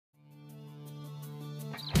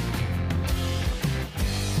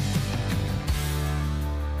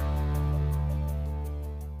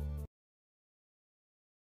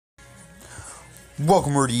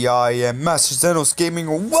Welcome, Rudy. I am Master Zenos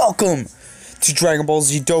Gaming. Welcome to DragonBall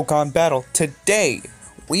Z Dokkan Battle. Today,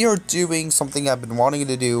 we are doing something I've been wanting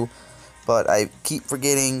to do, but I keep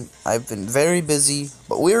forgetting. I've been very busy,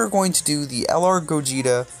 but we are going to do the LR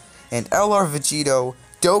Gogeta and LR Vegito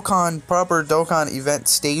proper Dokkan event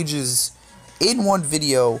stages in one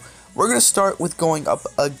video. We're going to start with going up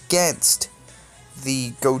against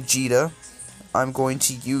the Gogeta. I'm going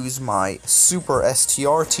to use my Super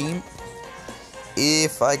STR team.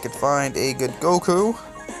 If I could find a good Goku.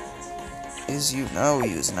 No,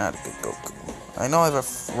 he is not a good Goku. I know I have a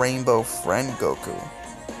rainbow friend Goku.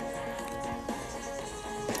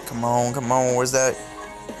 Come on, where's that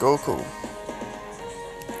Goku?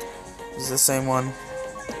 Is the same one?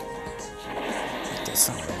 That's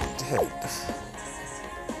not a hit.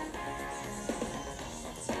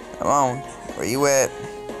 Come on, where you at?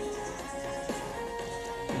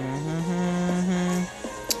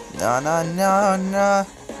 No.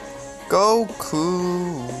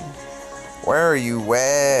 Goku. Where are you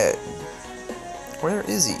at? Where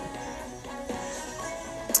is he?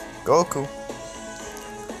 Goku.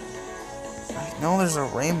 I know there's a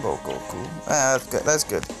rainbow Goku. Ah, that's good. That's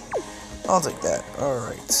good. I'll take that.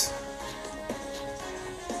 Alright.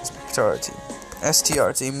 STR team.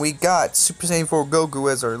 STR team. We got Super Saiyan 4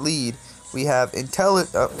 Goku as our lead. We have STR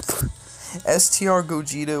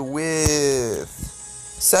Gogeta with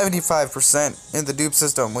 75% in the dupe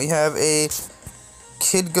system. We have a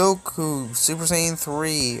Kid Goku Super Saiyan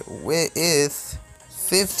 3 with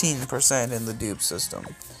 15% in the dupe system.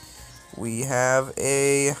 We have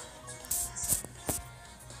a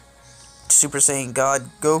Super Saiyan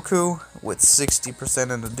God Goku with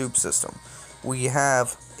 60% in the dupe system. We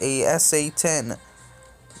have a SA10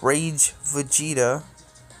 Rage Vegeta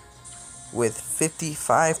with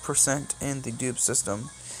 55% in the dupe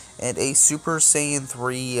system. And a Super Saiyan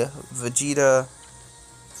 3 Vegeta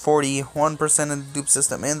 41% in the dupe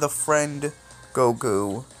system, and the friend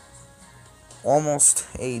Goku almost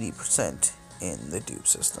 80% in the dupe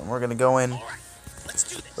system. We're gonna go in.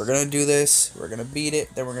 We're gonna do this. We're gonna beat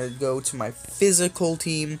it. Then we're gonna go to my physical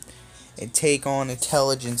team and take on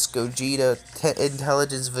Intelligence Gogeta,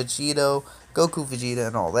 Intelligence Vegito, Goku Vegeta,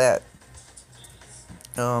 and all that.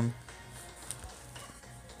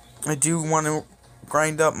 I do want to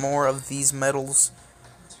grind up more of these medals,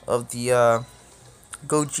 of the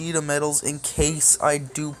Gogeta medals, in case I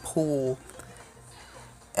do pull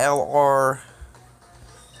LR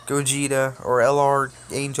Gogeta or LR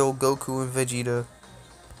Angel Goku and Vegeta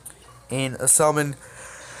in a summon.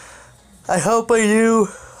 I hope I do.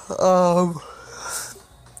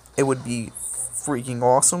 It would be freaking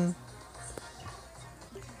awesome.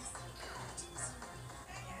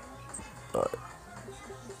 But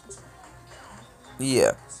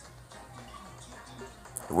yeah,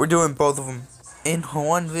 we're doing both of them in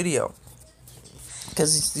one video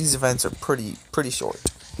because these events are pretty short.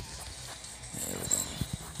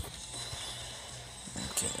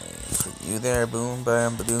 Okay, put you there. Boom,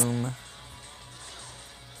 bam, badoom.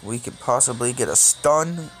 We could possibly get a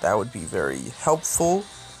stun. That would be very helpful.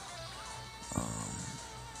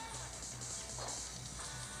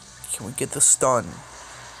 Can we get the stun?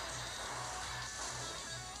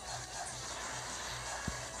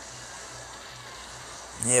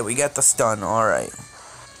 Yeah, we got the stun, alright.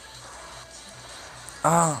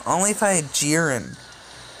 Only if I had Jiren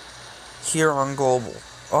here on Global.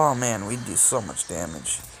 Oh man, we'd do so much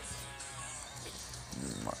damage.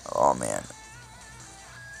 Oh man.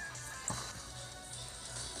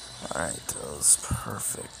 Alright, that was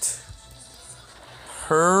perfect.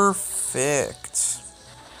 Perfect.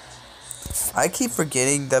 I keep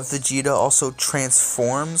forgetting that Vegeta also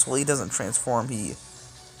transforms. Well, he doesn't transform, he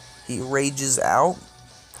rages out.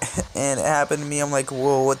 And it happened to me. I'm like,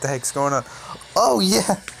 whoa, what the heck's going on? Oh,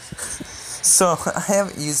 yeah. So, I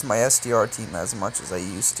haven't used my STR team as much as I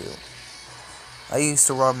used to. I used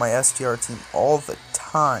to run my STR team all the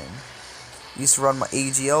time. I used to run my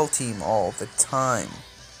AGL team all the time.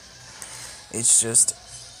 It's just,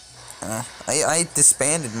 I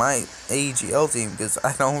disbanded my AGL team because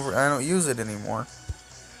I don't use it anymore.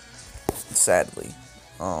 Sadly.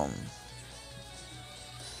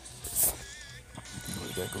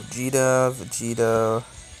 We got Gogeta, Vegeta.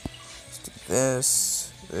 Let's do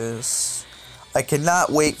this. I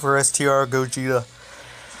cannot wait for STR Gogeta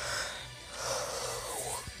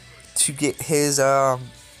to get his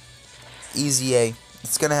Easy A.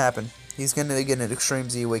 It's gonna happen. He's gonna get an Extreme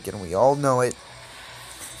Z Awaken. We all know it.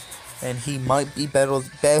 And he might be better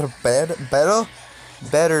than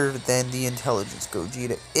the Intelligence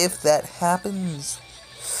Gogeta. If that happens,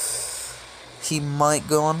 he might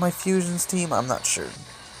go on my Fusions team. I'm not sure.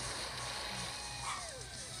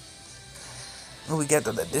 Oh, we get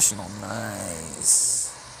that additional. Nice.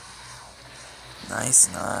 Nice.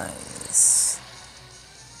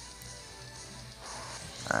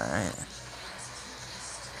 Alright.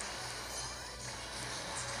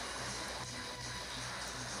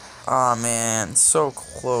 Aw, man, so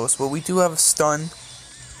close. But we do have a stun,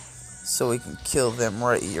 so we can kill them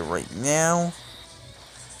right here, right now.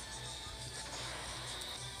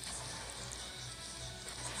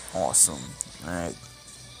 Awesome. Alright.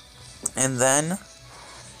 And then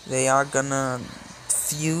they are gonna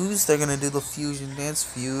fuse. They're gonna do the fusion dance.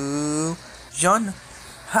 Fusion.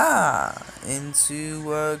 Ha! Into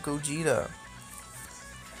Gogeta.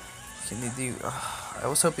 Can they do... I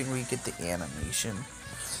was hoping we'd get the animation.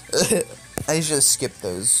 I usually skip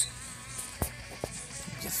those.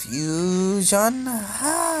 Fusion.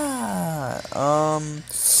 Ha!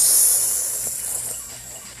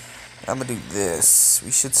 I'm gonna do this. We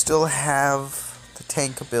should still have the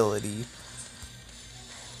tank ability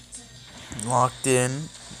locked in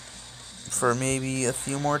for maybe a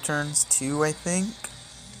few more turns, 2, I think.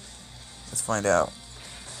 Let's find out.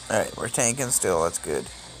 Alright, we're tanking still, that's good.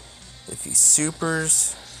 If he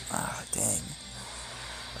supers... Ah, dang.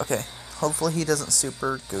 Okay, hopefully he doesn't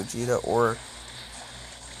super Gogeta or...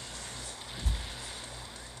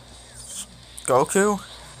 Goku?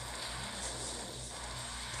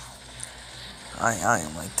 I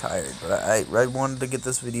am, like, tired, but I wanted to get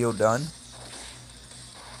this video done.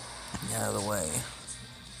 Get out of the way.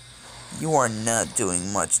 You are not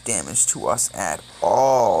doing much damage to us at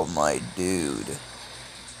all, my dude.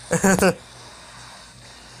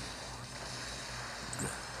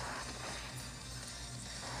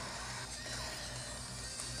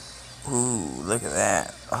 Ooh, look at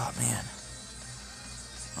that. Oh, man.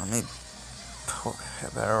 Let me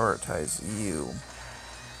prioritize you.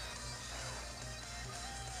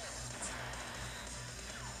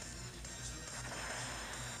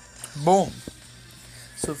 Boom.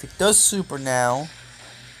 So if it does super now,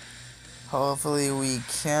 hopefully we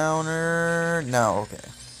counter. No, okay.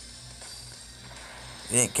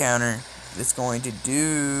 It didn't counter. It's going to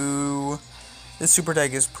do. This super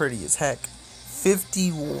tag is pretty as heck.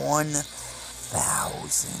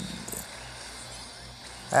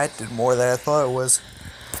 51,000. That did more than I thought it was.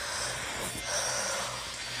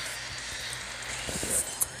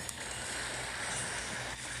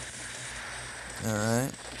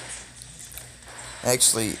 Alright.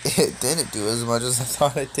 Actually, it didn't do as much as I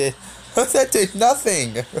thought it did. That did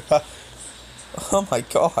nothing! Oh my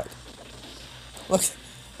god. Look.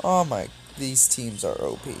 Oh my. These teams are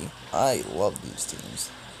OP. I love these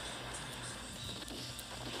teams.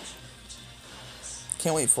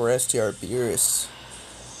 Can't wait for STR Beerus.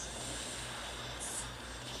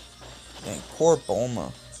 Dang, poor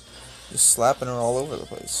Bulma. Just slapping her all over the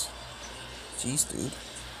place. Jeez, dude.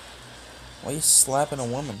 Why are you slapping a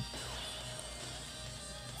woman?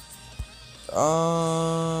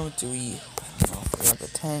 Do we... I don't know if we have the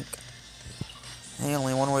tank. Hey,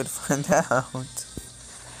 only one way to find out.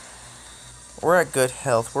 We're at good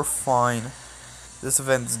health. We're fine. This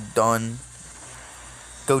event's done.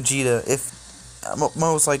 Gogeta, if...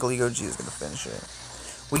 most likely Gogeta's gonna finish it.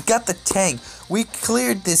 We got the tank. We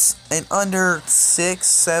cleared this in under 6,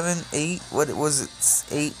 7, 8. What was it?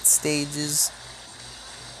 8 stages.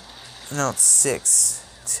 No, it's 6.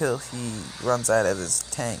 Till he runs out of his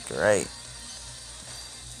tank, right?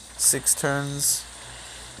 6 turns.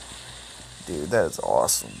 Dude, that is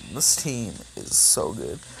awesome. This team is so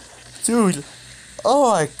good. Dude,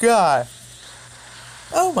 oh my god.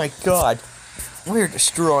 Oh my god. We're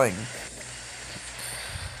destroying.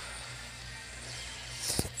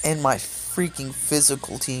 And my freaking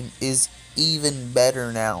physical team is even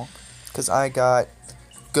better now. Because I got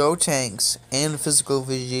Go Tanks and Physical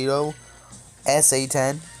Vegito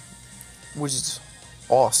SA10. Which is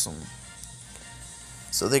awesome.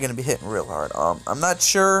 So they're going to be hitting real hard. I'm not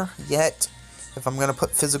sure yet if I'm going to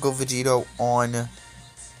put Physical Vegito on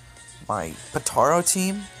my Potaro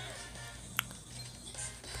team.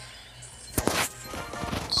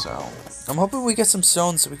 So, I'm hoping we get some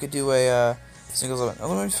stones so we could do a singles event. Oh,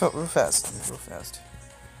 let me real fast.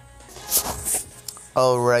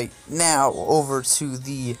 Alright, now over to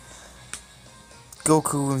the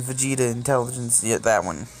Goku and Vegeta intelligence. Yeah, that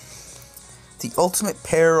one. The ultimate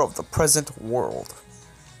pair of the present world.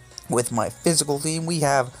 With my physical team, we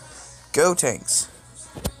have Go Tanks.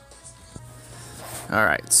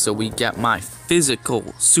 Alright, so we got my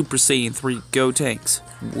physical Super Saiyan 3 Go Tanks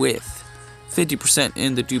with 50%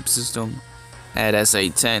 in the dupe system at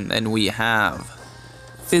SA10. Then we have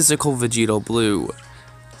physical Vegito Blue,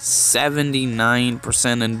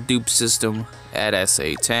 79% in dupe system at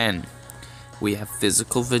SA10. We have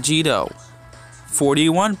physical Vegito,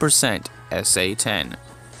 41% SA10.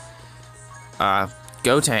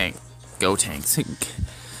 Gotenks.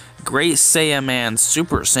 Great Saiyaman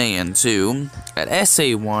Super Saiyan 2 at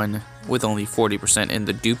SA1 with only 40% in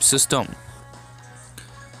the dupe system.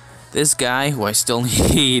 This guy, who I still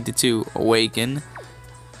need to awaken.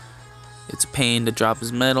 It's a pain to drop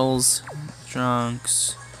his medals,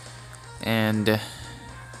 Trunks, and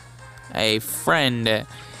a friend,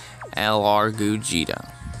 LR Gogeta.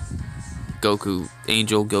 Goku,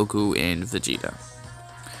 Angel, Goku, and Vegeta.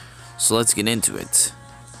 So let's get into it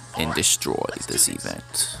and destroy this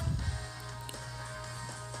event.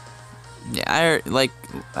 Yeah, I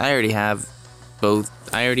already have both.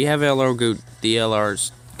 I already have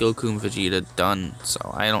DLR's Goku and Vegeta done, so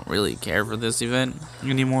I don't really care for this event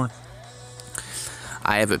anymore.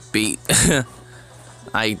 I have it beat. It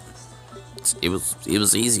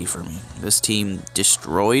was easy for me. This team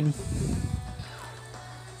destroyed.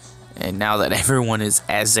 And now that everyone is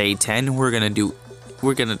SA10, we're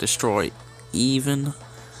gonna destroy even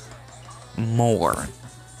more.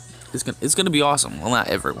 It's gonna be awesome. Well, not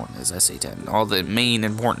everyone is SA10. All the main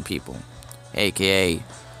important people, aka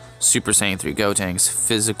Super Saiyan 3 Gotenks,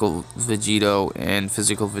 Physical Vegito, and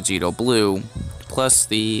Physical Vegito Blue, plus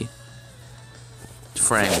the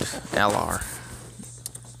friend LR.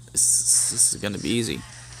 This is gonna be easy.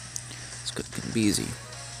 It's gonna be easy.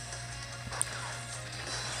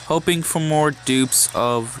 Hoping for more dupes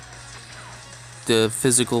of the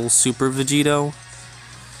physical Super Vegito.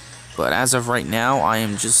 But as of right now, I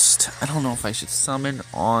don't know if I should summon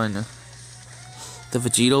on the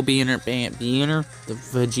Vegito the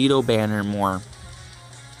Vegito banner more.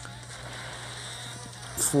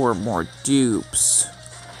 For more dupes.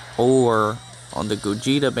 Or on the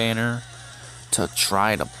Gogeta banner to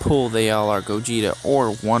try to pull the LR Gogeta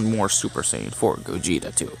or one more Super Saiyan 4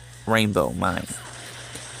 Gogeta to Rainbow Mine.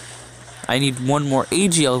 I need one more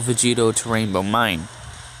AGL Vegito to Rainbow Mine.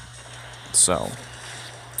 So,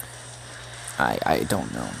 I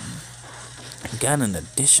don't know. I got an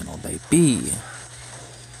additional, baby.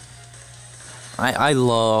 I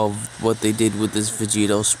love what they did with this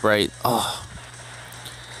Vegito sprite. Oh,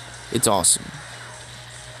 it's awesome.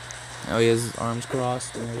 Oh, he has his arms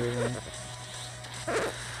crossed and everything.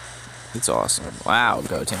 It's awesome. Wow,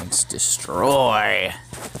 Gotenks, destroy.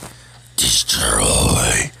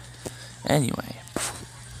 Destroy. Anyway.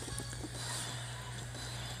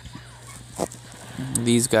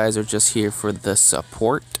 These guys are just here for the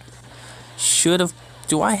support.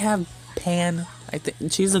 Do I have Pan? I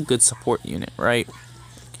think she's a good support unit, right?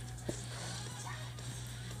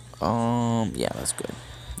 Yeah, that's good.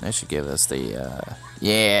 That should give us the,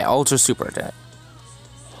 yeah, Ultra Super Attack.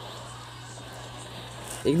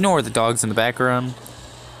 Ignore the dogs in the background.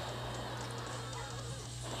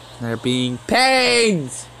 They're being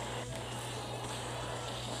pains!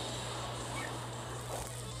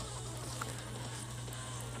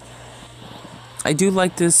 I do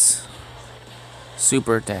like this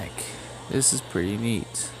super attack. This is pretty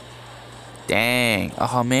neat. Dang.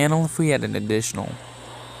 Oh man, only if we had an additional.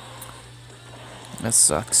 That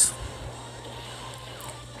sucks.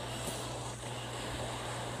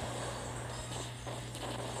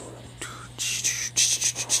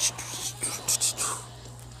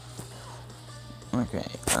 Okay,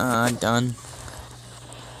 done.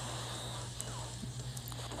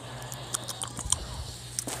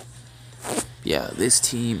 Yeah, this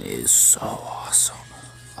team is so awesome.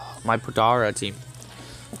 Oh, my Potara team.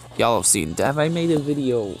 Y'all have seen. Have I made a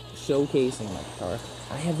video showcasing my Potara?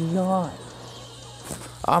 I have not.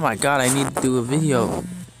 Oh my god, I need to do a video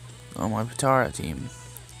on my Potara team.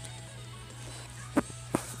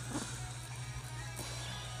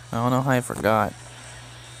 I don't know how I forgot.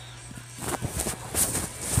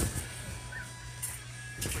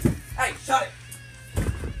 Hey, shut it!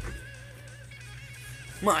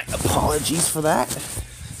 My apologies for that.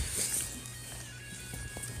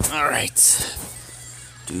 Alright.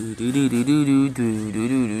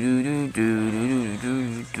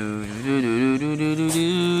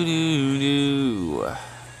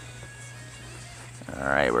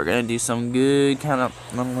 Alright, we're gonna do some good kind of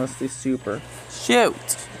unless they super. Shoot!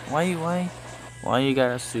 Why you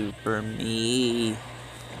gotta super me?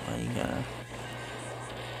 Why you gotta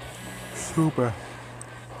super?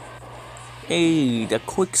 Hey, the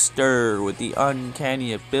quick stir with the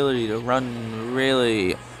uncanny ability to run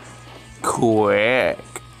really quick.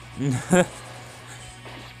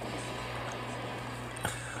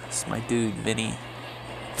 It's my dude, Vinny.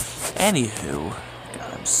 Anywho,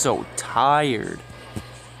 God, I'm so tired.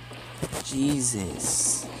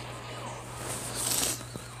 Jesus.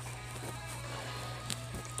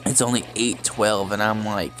 It's only 8:12 and I'm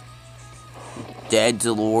like dead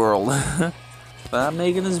to the world. But I'm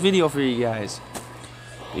making this video for you guys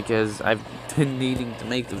because I've been needing to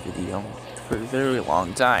make the video for a very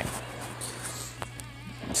long time.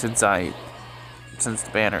 Since the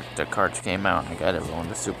cards came out, I got everyone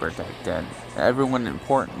to Super Attack 10. Everyone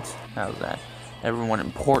important. How's that? Everyone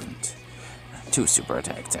important to Super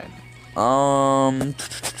Attack 10.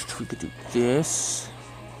 We could do this.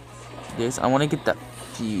 I want to get that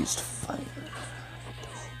fused fire.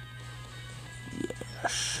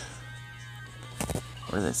 Yes.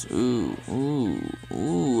 What is this?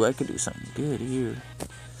 Ooh, I could do something good here.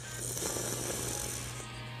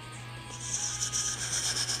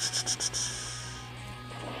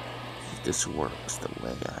 If this works the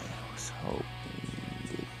way I was hoping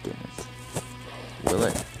it didn't. Will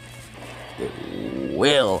it? It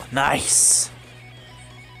will. Nice.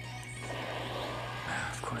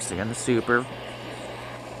 Of course, they're gonna super.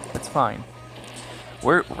 That's fine.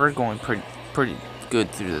 We're going pretty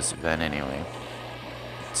good through this event anyway,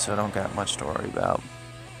 so I don't got much to worry about.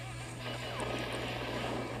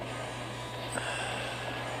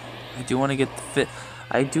 I do want to get the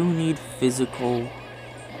I do need physical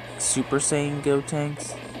Super Saiyan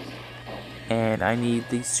Gotenks, and I need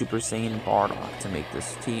the Super Saiyan Bardock to make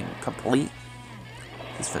this team complete.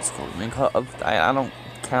 This physical. I don't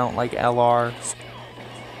count like LRs.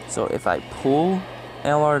 So if I pull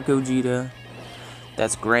LR Gogeta,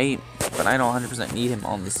 that's great, but I don't 100% need him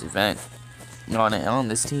on this event. On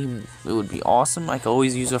this team, it would be awesome. I could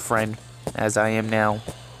always use a friend, as I am now.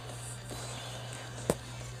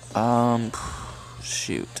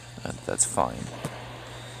 Shoot. That's fine.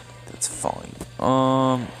 That's fine.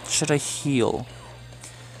 Should I heal?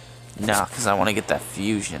 Nah, because I want to get that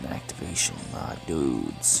fusion activation, my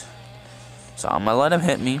dudes. So I'm gonna let him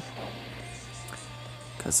hit me,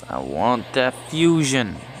 because I want that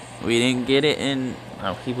fusion. We didn't get it in...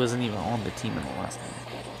 Oh, he wasn't even on the team in the last one.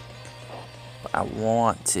 But I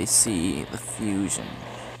want to see the fusion.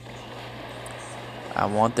 I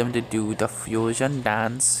want them to do the fusion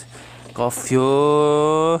dance. Go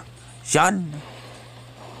fusion!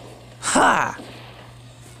 Ha!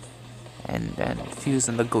 And then fuse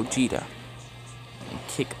in the Gogeta. And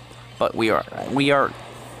kick. But we are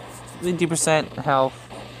 50% health.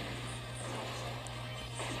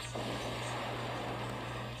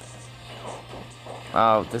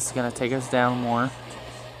 Oh, this is gonna take us down more.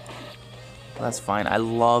 That's fine. I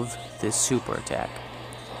love this super attack.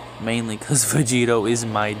 Mainly because Vegito is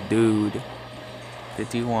my dude.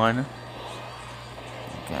 51.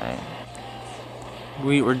 Okay.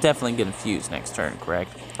 We're definitely getting fused next turn,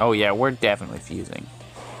 correct? Oh yeah, we're definitely fusing.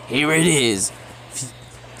 Here it is!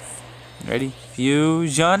 Ready?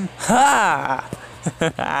 Fusion! Ha!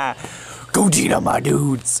 Gogeta, my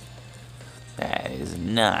dudes! That is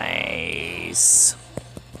nice.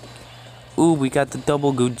 Ooh, we got the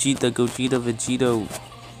double Gogeta Vegito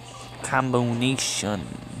combination.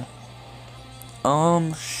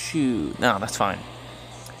 Shoot. No, that's fine.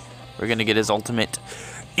 We're gonna get his ultimate.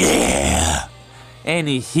 Yeah! And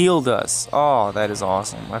he healed us. Oh, that is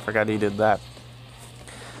awesome. I forgot he did that.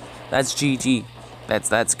 That's GG.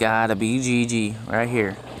 That's gotta be GG right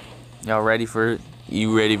here. Y'all ready for it?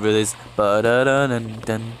 You ready for this? Okay.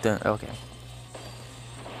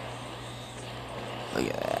 Look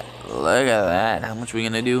at that. Look at that. How much are we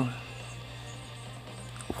gonna do?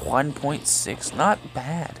 1.6. Not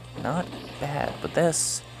bad. Not bad. But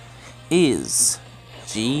this is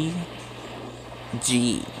GG.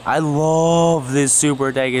 I love this super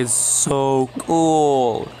attack. It's so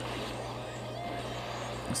cool.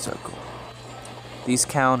 It's so cool. These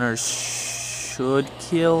counters should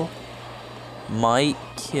kill. Might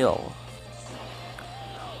kill.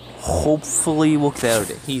 Hopefully we'll get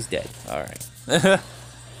it. He's dead. Alright.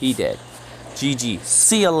 He dead. GG.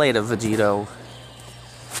 See ya later, Vegito.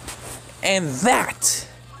 And that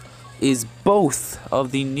is both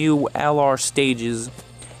of the new LR stages.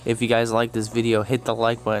 If you guys like this video, hit the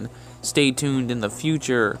like button. Stay tuned in the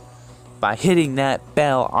future by hitting that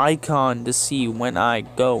bell icon to see when I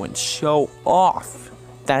go and show off.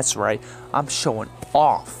 That's right, I'm showing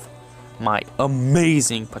off my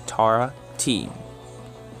amazing Potara team.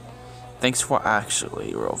 Thanks for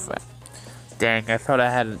actually, real fast. Dang, I thought I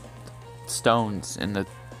had stones in the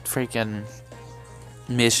freaking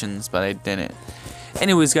missions, but I didn't.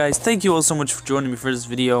 Anyways, guys, thank you all so much for joining me for this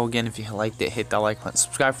video. Again, if you liked it, hit that like button.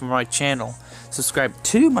 Subscribe for my channel. Subscribe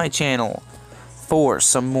to my channel for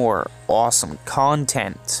some more awesome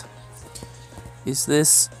content. This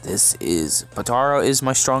is Potara is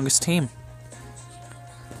my strongest team.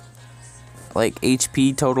 Like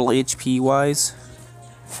HP, total HP wise.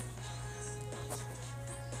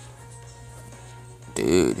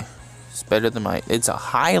 Dude, It's better than my. It's a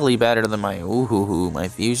highly better than my. My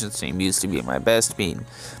fusion team used to be my best team.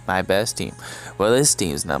 My best team. Well, this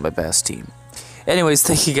team's not my best team. Anyways,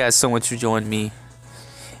 thank you guys so much for joining me.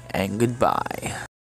 And goodbye.